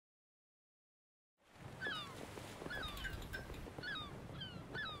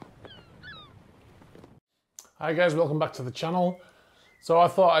Hi guys, welcome back to the channel. So I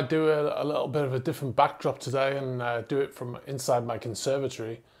thought I'd do a little bit of a different backdrop today and do it from inside my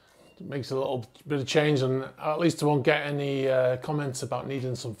conservatory. It makes a little bit of change, and at least I won't get any comments about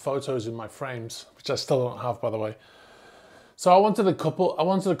needing some photos in my frames, which I still don't have, by the way. So I wanted to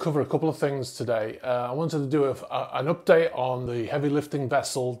cover a couple of things today. I wanted to do an update on the heavy lifting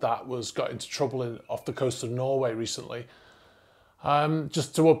vessel that got into trouble off the coast of Norway recently.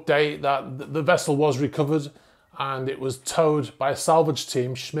 Just to update that the vessel was recovered and it was towed by a salvage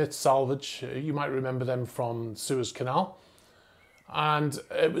team, Schmidt Salvage. You might remember them from Suez Canal. And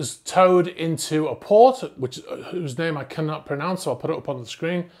it was towed into a port, whose name I cannot pronounce, so I'll put it up on the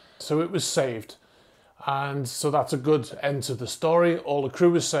screen. So it was saved. And so that's a good end to the story. All the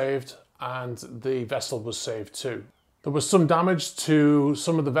crew was saved and the vessel was saved too. There was some damage to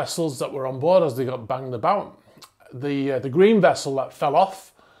some of the vessels that were on board as they got banged about. The green vessel that fell off,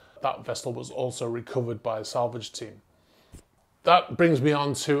 that vessel was also recovered by a salvage team. That brings me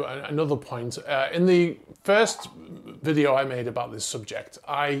on to another point. In the first video I made about this subject,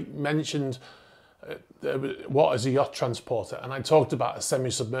 I mentioned what is a yacht transporter, and I talked about a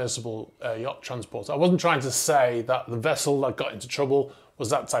semi-submersible yacht transporter. I wasn't trying to say that the vessel that got into trouble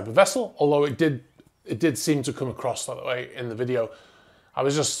was that type of vessel, although it did seem to come across that way in the video. I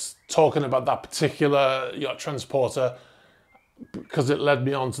was just talking about that particular yacht transporter because it led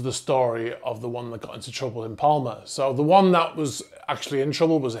me on to the story of the one that got into trouble in Palma. So the one that was actually in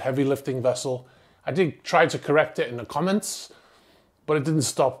trouble was a heavy lifting vessel. I did try to correct it in the comments, but it didn't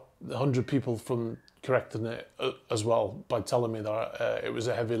stop 100 people from correcting it as well by telling me that it was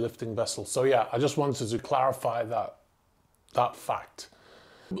a heavy lifting vessel. So yeah, I just wanted to clarify that fact.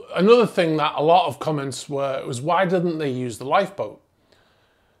 Another thing that a lot of comments was why didn't they use the lifeboat?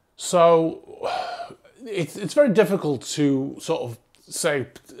 So it's very difficult to sort of say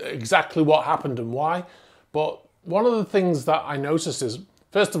exactly what happened and why, but one of the things that I noticed is,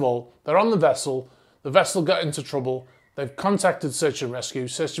 first of all, they're on the vessel got into trouble, they've contacted search and rescue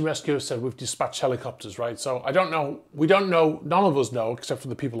have said we've dispatched helicopters, right? So I don't know, we don't know, none of us know, except for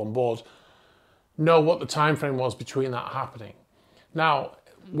the people on board, know what the time frame was between that happening. Now,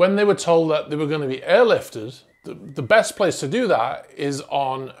 when they were told that they were going to be airlifted, the best place to do that is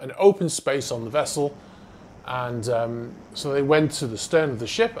on an open space on the vessel, and so they went to the stern of the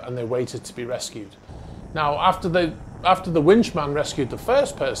ship and they waited to be rescued. Now, after the winchman rescued the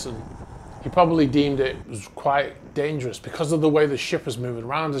first person, he probably deemed it was quite dangerous because of the way the ship was moving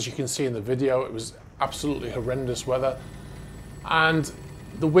around. As you can see in the video, it was absolutely horrendous weather, and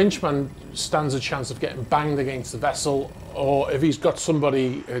the winchman stands a chance of getting banged against the vessel, or if he's got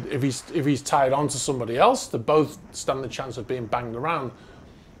somebody, if he's tied onto somebody else, they both stand the chance of being banged around.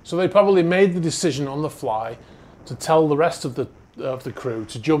 So they probably made the decision on the fly to tell the rest of the crew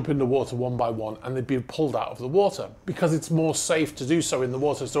to jump in the water one by one, and they'd be pulled out of the water because it's more safe to do so in the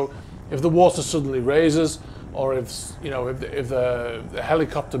water. So if the water suddenly raises, or if the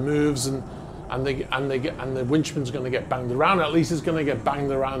helicopter moves and the winchman's going to get banged around, at least it's going to get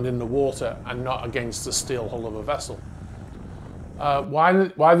banged around in the water and not against the steel hull of a vessel.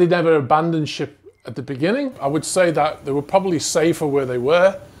 Why they never abandoned ship at the beginning? I would say that they were probably safer where they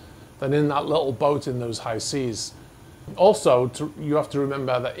were than in that little boat in those high seas. Also, you have to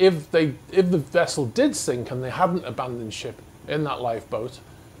remember that if the vessel did sink and they hadn't abandoned ship in that lifeboat,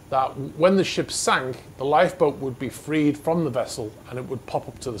 that when the ship sank, the lifeboat would be freed from the vessel and it would pop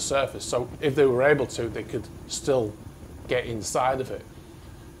up to the surface. So if they were able to, they could still get inside of it.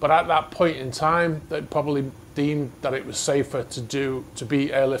 But at that point in time, they probably deemed that it was safer to be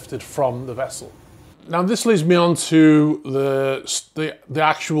airlifted from the vessel. Now this leads me on to the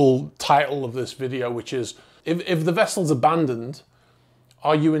actual title of this video, which is, if the vessel's abandoned,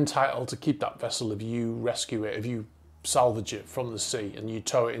 are you entitled to keep that vessel if you rescue it, if you salvage it from the sea and you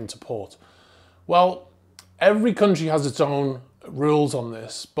tow it into port? Well, every country has its own rules on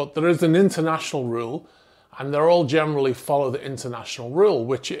this, but there is an international rule, and they're all generally follow the international rule,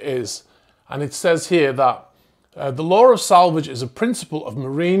 which is, and it says here that the law of salvage is a principle of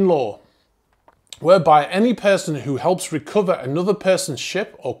marine law whereby any person who helps recover another person's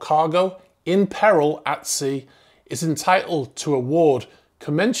ship or cargo in peril at sea is entitled to award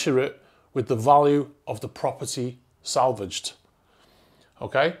commensurate with the value of the property salvaged.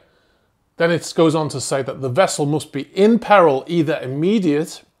 Okay? Then it goes on to say that the vessel must be in peril either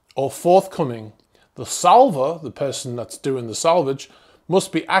immediate or forthcoming. The salver, the person that's doing the salvage,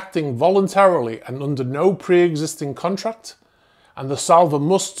 must be acting voluntarily and under no pre-existing contract, and the salver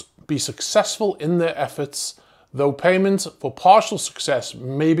must be successful in their efforts, though payment for partial success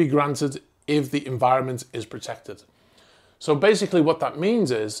may be granted if the environment is protected. So basically what that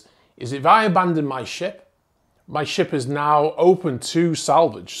means is if I abandon my ship my ship is now open to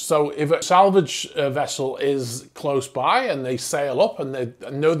salvage. So if a salvage vessel is close by and they sail up and they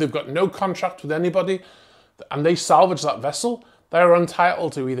know they've got no contract with anybody and they salvage that vessel, they're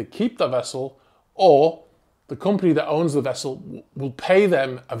entitled to either keep the vessel or the company that owns the vessel will pay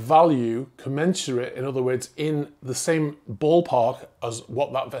them a value commensurate, in other words, in the same ballpark as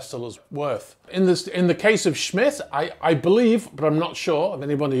what that vessel is worth. In the case of Schmidt, I believe, but I'm not sure, if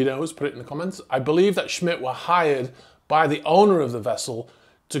anybody who knows, put it in the comments, I believe that Schmidt were hired by the owner of the vessel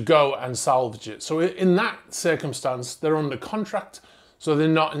to go and salvage it. So in that circumstance, they're under contract, so they're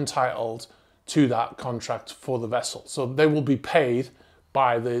not entitled to that contract for the vessel. So they will be paid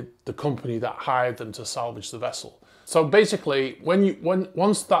by the company that hired them to salvage the vessel. So basically,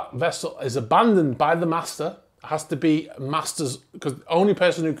 once that vessel is abandoned by the master, it has to be master's, because the only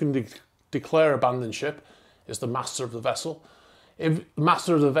person who can declare abandoned ship is the master of the vessel. If the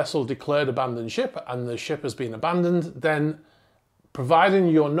master of the vessel declared abandoned ship and the ship has been abandoned, then providing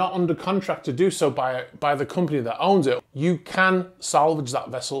you're not under contract to do so by the company that owns it, you can salvage that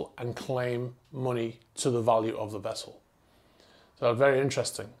vessel and claim money to the value of the vessel. So very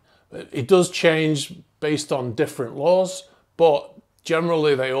interesting. It does change based on different laws, but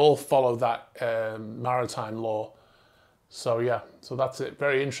generally they all follow that maritime law. So yeah, so that's it.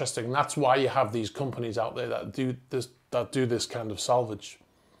 Very interesting. That's why you have these companies out there that do this kind of salvage.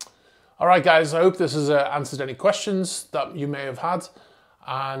 All right, guys, I hope this has answered any questions that you may have had.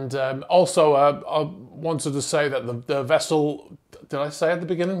 And also, I wanted to say that the vessel, did I say at the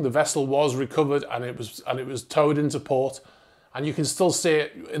beginning? The vessel was recovered and it was towed into port. And you can still see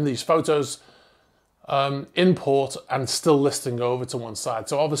it in these photos in port and still listing over to one side.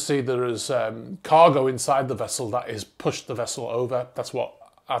 So obviously there is cargo inside the vessel that has pushed the vessel over. That's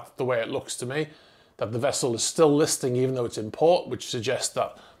the way it looks to me, that the vessel is still listing even though it's in port, which suggests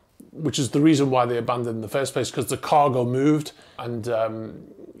that, which is the reason why they abandoned in the first place, because the cargo moved and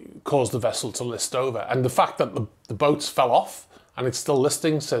caused the vessel to list over. And the fact that the boats fell off and it's still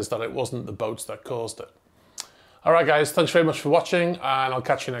listing says that it wasn't the boats that caused it. All right, guys, thanks very much for watching, and I'll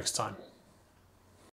catch you next time.